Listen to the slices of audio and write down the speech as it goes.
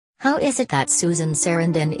How is it that Susan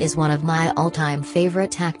Sarandon is one of my all-time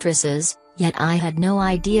favorite actresses, yet I had no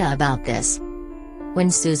idea about this?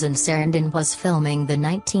 When Susan Sarandon was filming the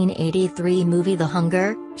 1983 movie The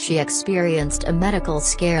Hunger, she experienced a medical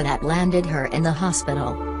scare that landed her in the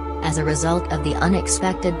hospital. As a result of the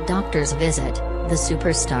unexpected doctor's visit, the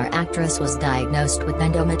superstar actress was diagnosed with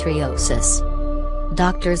endometriosis.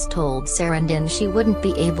 Doctors told Sarandon she wouldn't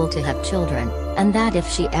be able to have children, and that if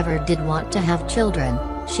she ever did want to have children,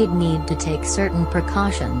 she'd need to take certain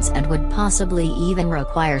precautions and would possibly even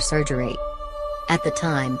require surgery. At the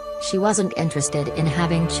time, she wasn't interested in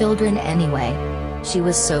having children anyway. She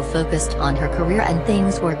was so focused on her career and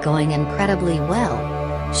things were going incredibly well.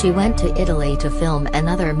 She went to Italy to film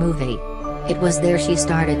another movie. It was there she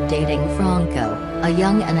started dating Franco, a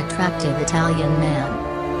young and attractive Italian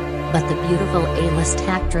man. But the beautiful A-list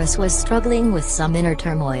actress was struggling with some inner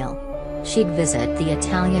turmoil. She'd visit the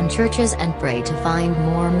Italian churches and pray to find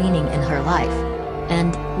more meaning in her life.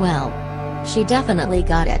 And, well, she definitely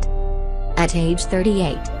got it. At age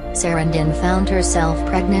 38, Sarandon found herself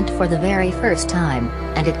pregnant for the very first time,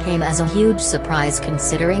 and it came as a huge surprise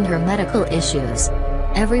considering her medical issues.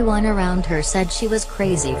 Everyone around her said she was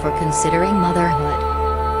crazy for considering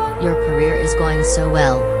motherhood. "Your career is going so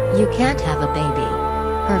well, you can't have a baby,"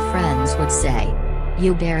 her friends would say.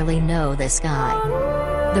 "You barely know this guy.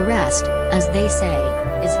 The rest, as they say,